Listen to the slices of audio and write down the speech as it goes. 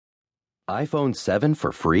iPhone 7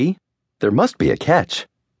 for free? There must be a catch.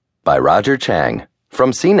 By Roger Chang,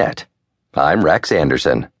 from CNET. I'm Rex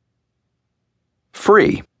Anderson.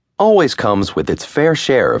 Free always comes with its fair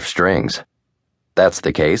share of strings. That's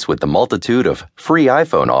the case with the multitude of free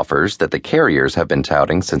iPhone offers that the carriers have been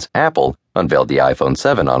touting since Apple unveiled the iPhone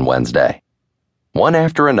 7 on Wednesday. One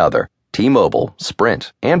after another, T-Mobile,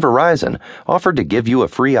 Sprint, and Verizon offered to give you a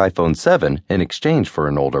free iPhone 7 in exchange for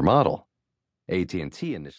an older model. AT&T initially